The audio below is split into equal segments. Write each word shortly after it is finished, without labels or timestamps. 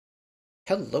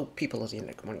Hello, people of the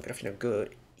internet. Good morning, good afternoon,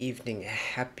 good evening,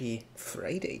 happy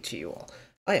Friday to you all.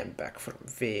 I am back from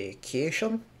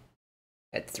vacation.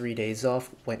 Had 3 days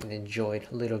off, went and enjoyed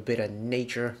a little bit of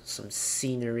nature, some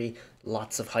scenery,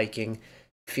 lots of hiking,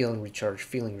 feeling recharged,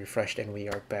 feeling refreshed, and we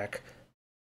are back.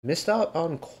 Missed out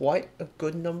on quite a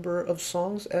good number of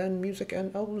songs and music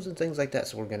and albums and things like that,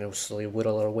 so we're going to slowly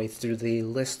whittle our way through the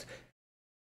list.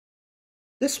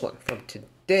 This one from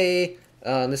today,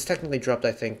 this technically dropped,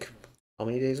 I think, how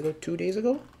many days ago? 2 days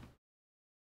ago?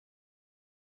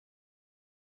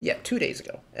 Yeah, 2 days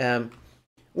ago.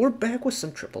 We're back with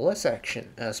some tripleS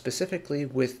action, specifically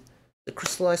with the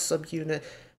crystallized subunit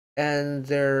and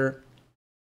their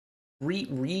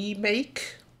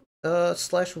remake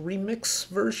slash remix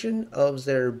version of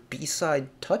their B-side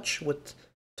Touch with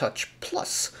Touch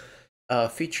Plus,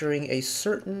 featuring a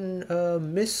certain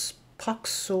Miss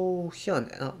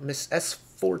Sohyun, Miss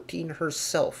S14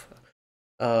 herself.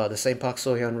 The same Park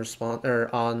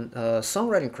So-hyun on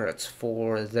songwriting credits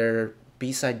for their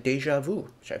B-side Deja Vu,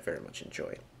 which I very much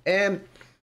enjoyed. And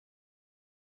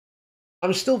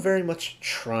I'm still very much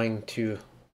trying to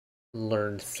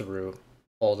learn through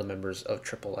all the members of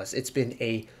tripleS. It's been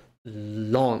a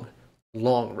long,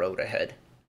 long road ahead.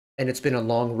 And it's been a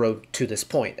long road to this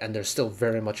point, and there's still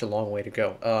very much a long way to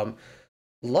go.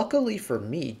 Luckily for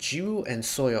me, Ju and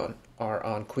Soyeon are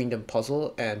on Queendom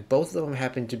Puzzle, and both of them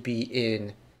happen to be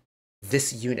in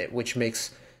this unit, which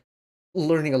makes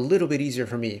learning a little bit easier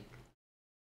for me,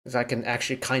 because I can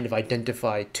actually kind of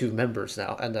identify 2 members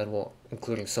now, and then, well,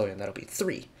 including Soyeon, that'll be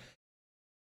 3.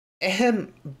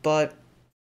 But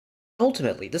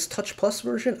ultimately, this Touch Plus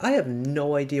version, I have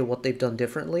no idea what they've done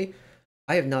differently.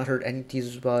 I have not heard any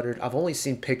teasers about it. I've only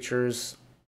seen pictures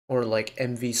or like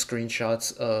MV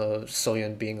screenshots of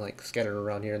Soyeon being like scattered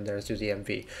around here and there through the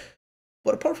MV.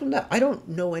 But apart from that, I don't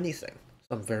know anything.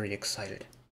 So I'm very excited.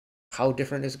 How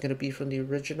different is it going to be from the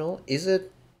original? Is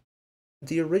it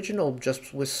the original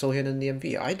just with Sohyun in the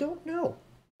MV? I don't know.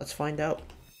 Let's find out.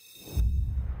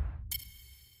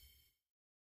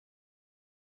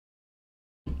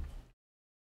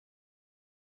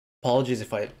 Apologies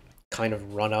if I kind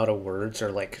of run out of words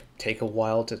or like take a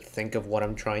while to think of what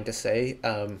I'm trying to say.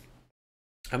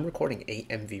 I'm recording 8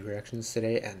 MV reactions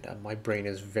today, and my brain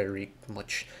is very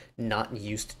much not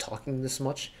used to talking this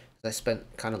much. I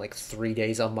spent kind of like 3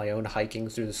 days on my own hiking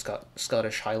through the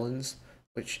Scottish Highlands,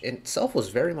 which in itself was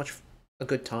very much a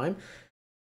good time.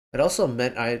 It also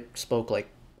meant I spoke like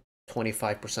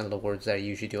 25% of the words that I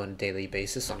usually do on a daily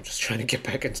basis, so I'm just trying to get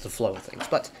back into the flow of things.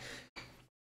 But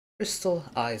Crystal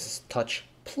Eyes Touch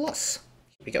Plus.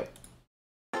 Here we go.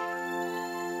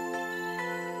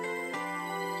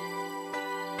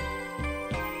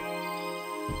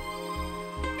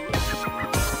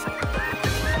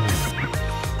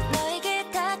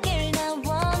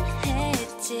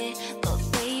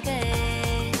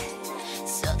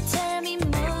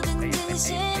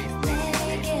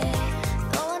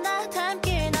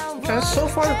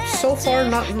 So far,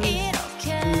 not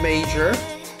major.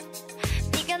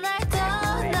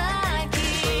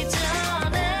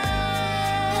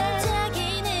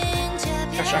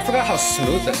 Gosh, I forgot how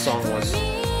smooth this song was.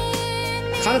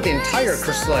 Kind of the entire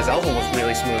Crystallized album was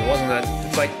really smooth, wasn't it?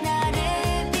 It's like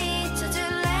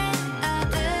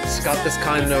it's got this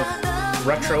kind of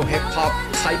retro hip-hop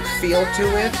type feel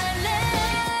to it.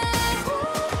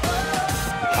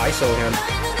 Hi, Sohyun.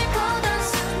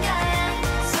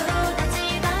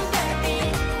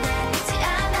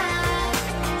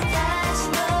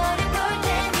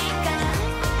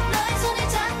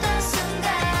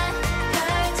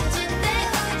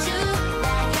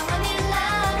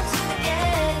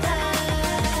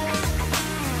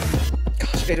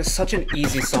 It is such an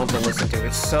easy song to listen to.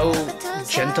 It's so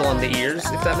gentle on the ears,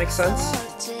 if that makes sense.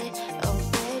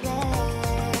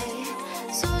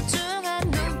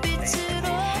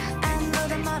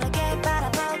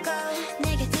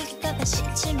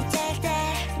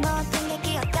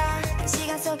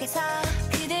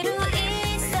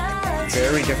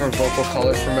 Very different vocal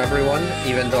colors from everyone,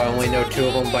 even though I only know 2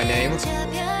 of them by name.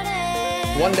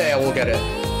 One day I will get it.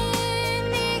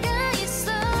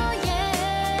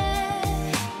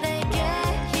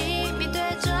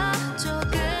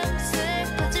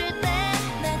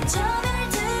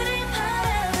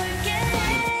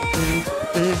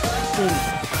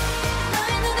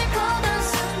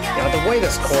 Yeah, the way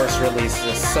this chorus releases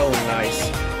is so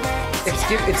nice. It's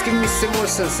giving me similar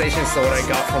sensations to what I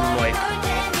got from like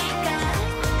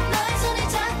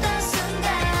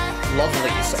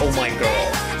Lovely's Oh My Girl.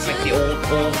 It's like the old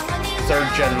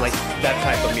 3rd gen, like that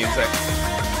type of music.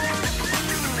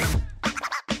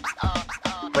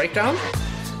 Breakdown?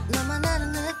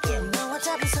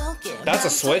 That's a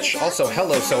switch. Also,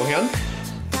 hello, Sohyun.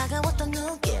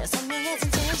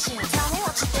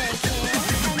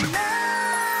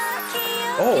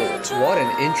 Oh, what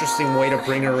an interesting way to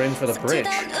bring her in for the bridge.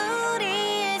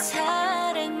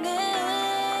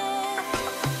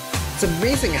 It's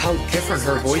amazing how different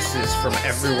her voice is from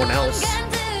everyone else.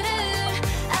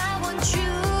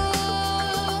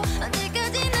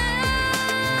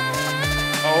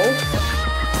 Oh.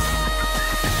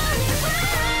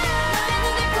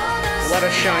 Let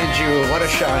us shine, Ju. Let us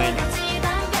shine.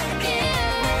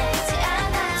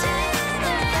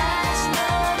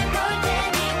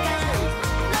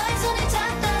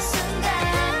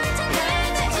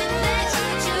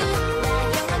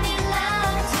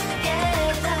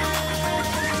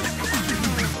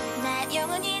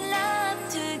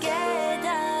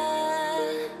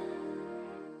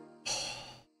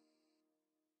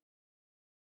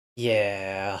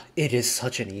 Yeah, it is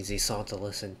such an easy song to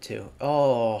listen to.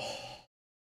 Oh,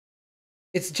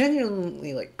 it's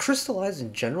genuinely like crystallized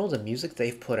in general. The music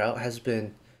they've put out has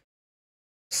been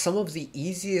some of the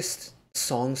easiest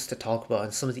songs to talk about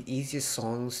and some of the easiest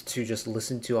songs to just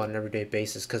listen to on an everyday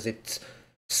basis because it's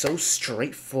so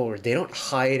straightforward. They don't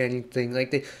hide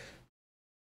anything.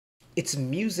 It's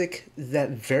music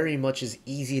that very much is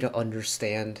easy to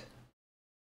understand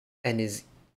and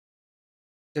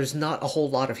there's not a whole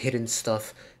lot of hidden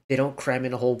stuff. They don't cram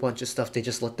in a whole bunch of stuff. They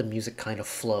just let the music kind of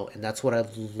flow, and that's what I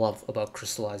love about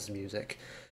crystallized music.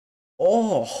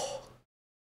 Oh,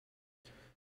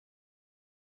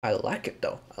 I like it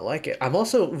though. I like it. I'm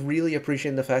also really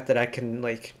appreciating the fact that I can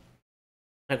like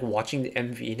watching the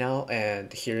MV now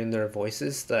and hearing their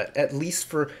voices. That at least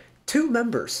for 2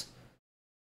 members,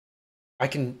 I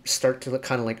can start to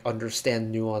kind of like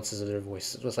understand nuances of their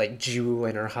voices. With like Ju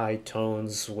and her high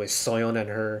tones, with Soyeon and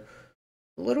her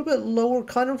a little bit lower,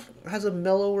 kind of has a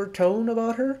mellower tone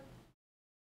about her.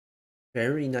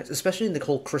 Very nice, especially in the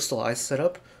whole crystallized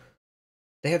setup.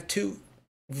 They have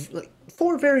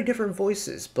 4 very different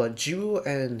voices, but Ju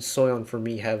and Soyeon for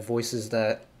me have voices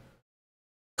that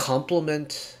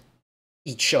complement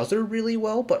each other really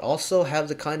well, but also have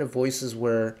the kind of voices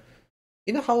where,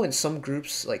 you know how in some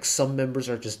groups, like, some members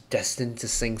are just destined to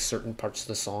sing certain parts of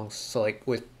the songs? So, like,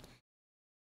 with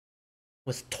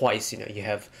Twice, you know, you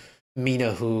have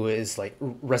Mina, who is, like,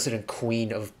 resident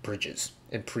queen of bridges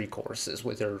and pre-choruses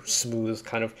with her smooth,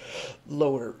 kind of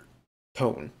lower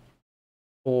tone.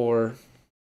 Or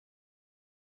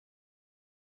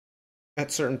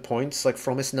at certain points, like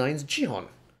Fromis Nine's Jihan,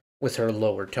 with her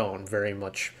lower tone, very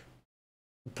much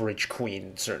bridge queen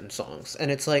in certain songs. And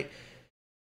it's like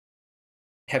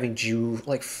having Ju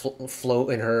like float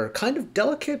in her kind of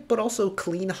delicate but also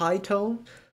clean high tone,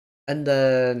 and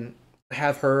then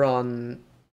have her on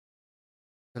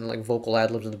and like vocal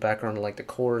ad-libs in the background of like the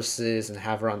choruses, and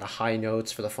have her on the high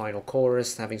notes for the final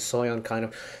chorus, and having Soyeon kind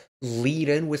of lead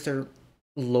in with her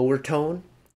lower tone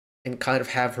and kind of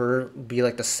have her be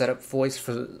like the setup voice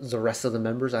for the rest of the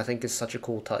members, I think is such a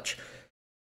cool touch.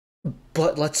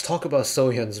 But let's talk about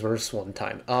Sohyun's verse one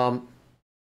time.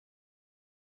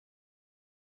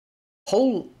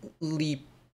 Holy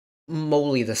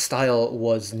moly, the style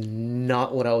was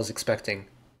not what I was expecting.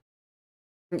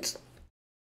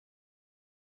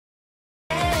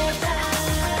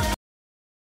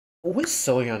 With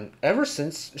Sohyun, ever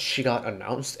since she got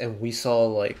announced and we saw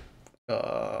like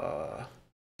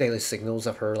daily signals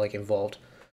of her like involved,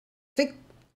 I think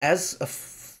as a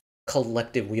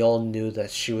collective we all knew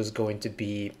that she was going to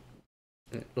be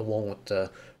the one with the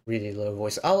really low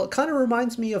voice. It kind of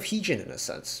reminds me of Heejin in a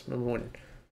sense. Remember when,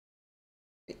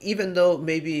 even though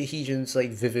maybe Heejin's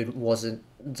like Vivid wasn't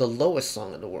the lowest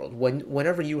song in the world,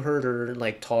 whenever you heard her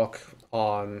like talk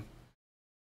on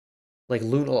like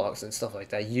Lunalogs and stuff like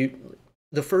that,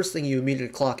 the first thing you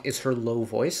immediately clock is her low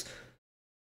voice.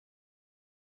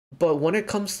 But when it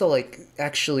comes to like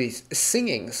actually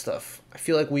singing stuff, I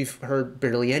feel like we've heard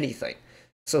barely anything.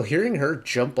 So hearing her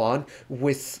jump on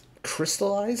with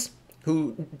Crystallize,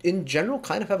 who in general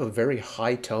kind of have a very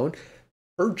high tone,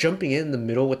 her jumping in the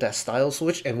middle with that style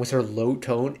switch and with her low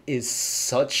tone is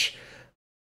such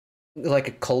like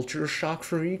a culture shock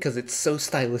for me because it's so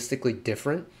stylistically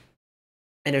different.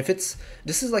 And if this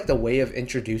is like the way of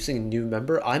introducing a new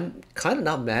member, I'm kind of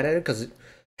not mad at it because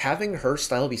having her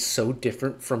style be so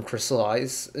different from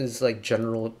Crystallize is like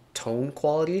general tone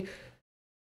quality,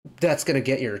 that's gonna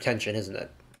get your attention, isn't it?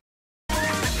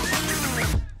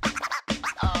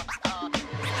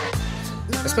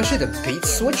 Especially the beat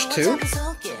switch too.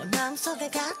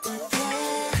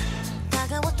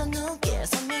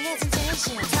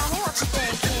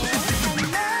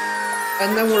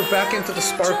 And then we're back into the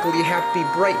sparkly, happy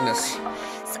brightness.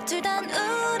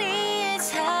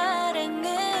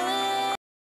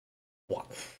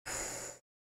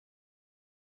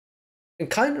 And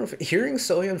kind of hearing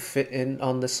Sohyun fit in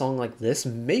on this song like this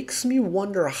makes me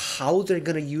wonder how they're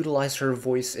gonna utilize her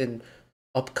voice in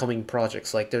upcoming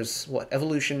projects. Like there's what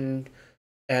Evolution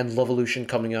and Lovolution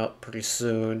coming up pretty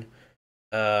soon.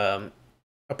 Um,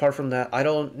 Apart from that, I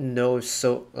don't know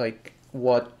so like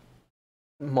what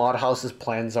Mod House's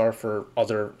plans are for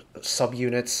other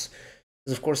subunits.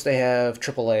 Because of course they have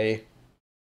AAA,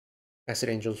 Acid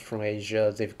Angels from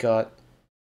Asia. They've got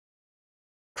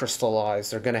Crystallize.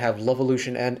 They're gonna have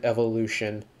Lovolution and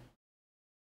Evolution.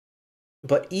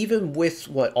 But even with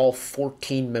what all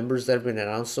 14 members that have been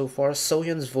announced so far,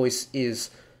 Sohyun's voice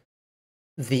is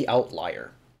the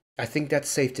outlier. I think that's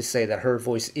safe to say that her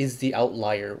voice is the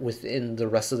outlier within the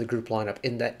rest of the group lineup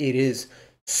in that it is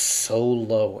so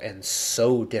low and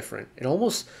so different. It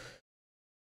almost,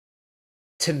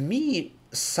 to me,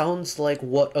 sounds like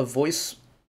what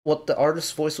the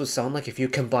artist's voice would sound like if you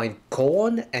combine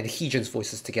Koon and Heejin's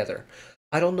voices together.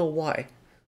 I don't know why.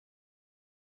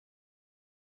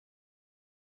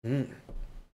 Hmm.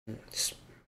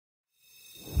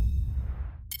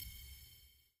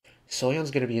 Soyeon's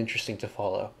gonna be interesting to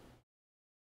follow.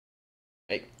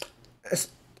 Like,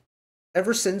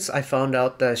 ever since I found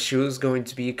out that she was going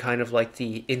to be kind of like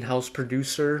the in-house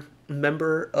producer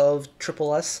member of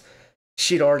tripleS,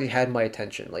 she'd already had my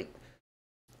attention. Like,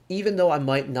 even though I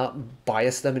might not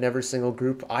bias them in every single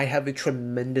group, I have a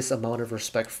tremendous amount of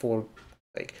respect for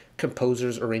like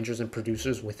composers, arrangers, and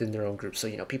producers within their own groups.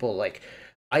 So people like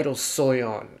Idol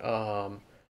Soyeon,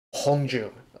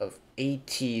 Hongjoong of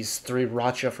ATEEZ, Three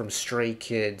Racha from Stray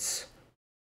Kids,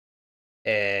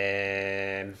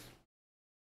 and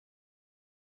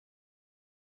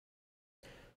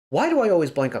why do I always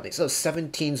blank on these? So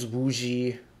 17's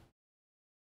Wooji,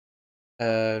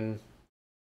 and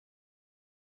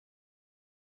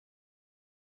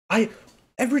I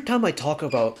every time I talk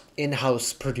about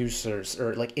in-house producers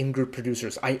or like in-group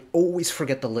producers, I always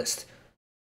forget the list.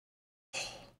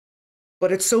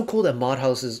 But it's so cool that Mod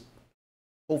House is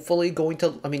hopefully going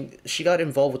to. I mean, she got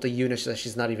involved with the units that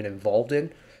she's not even involved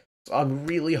in. So I'm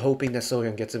really hoping that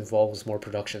Sohyun gets involved with more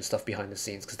production stuff behind the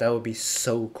scenes because that would be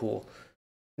so cool.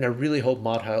 And I really hope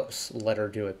Mod House let her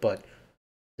do it. But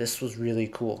this was really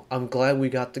cool. I'm glad we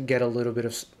got to get a little bit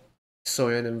of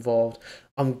Soyeon involved.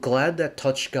 I'm glad that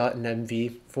Touch got an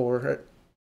MV for her.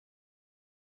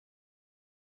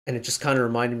 And it just kind of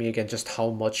reminded me again just how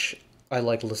much I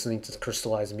like listening to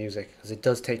crystallized music. Because it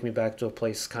does take me back to a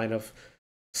place kind of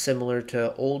similar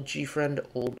to old G-Friend,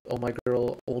 old Oh My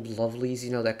Girl, old Lovelies,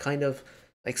 that kind of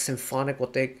like symphonic,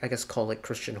 what they I guess call like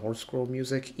Christian horse scroll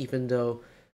music, even though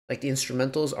like the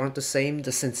instrumentals aren't the same,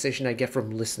 the sensation I get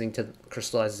from listening to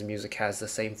crystallized music has the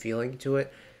same feeling to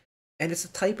it. And it's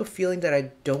a type of feeling that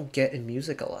I don't get in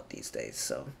music a lot these days,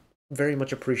 so very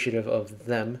much appreciative of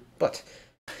them. But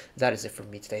that is it from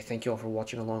me today. Thank you all for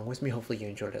watching along with me. Hopefully you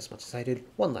enjoyed it as much as I did.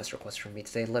 One last request from me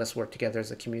today. Let us work together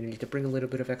as a community to bring a little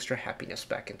bit of extra happiness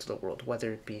back into the world,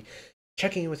 whether it be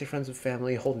checking in with your friends and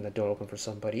family, holding the door open for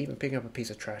somebody, even picking up a piece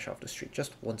of trash off the street.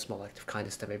 Just one small act of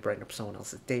kindness that may brighten up someone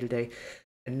else's day-to-day.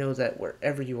 And know that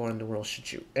wherever you are in the world,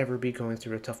 should you ever be going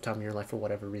through a tough time in your life for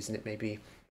whatever reason it may be,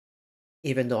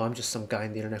 even though I'm just some guy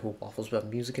on the internet who waffles about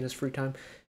music in his free time,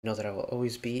 know that I will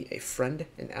always be a friend,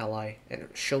 an ally, and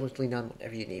a shoulder to lean on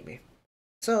whenever you need me.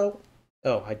 So,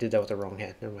 oh, I did that with the wrong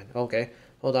hand. Never mind. Okay,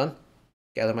 hold on.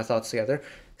 Gather my thoughts together.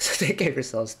 So take care of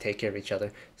yourselves, take care of each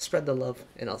other, spread the love,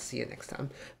 and I'll see you next time.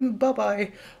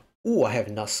 Bye-bye. Ooh, I have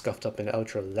not scuffed up an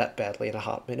outro that badly in a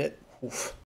hot minute. Oof.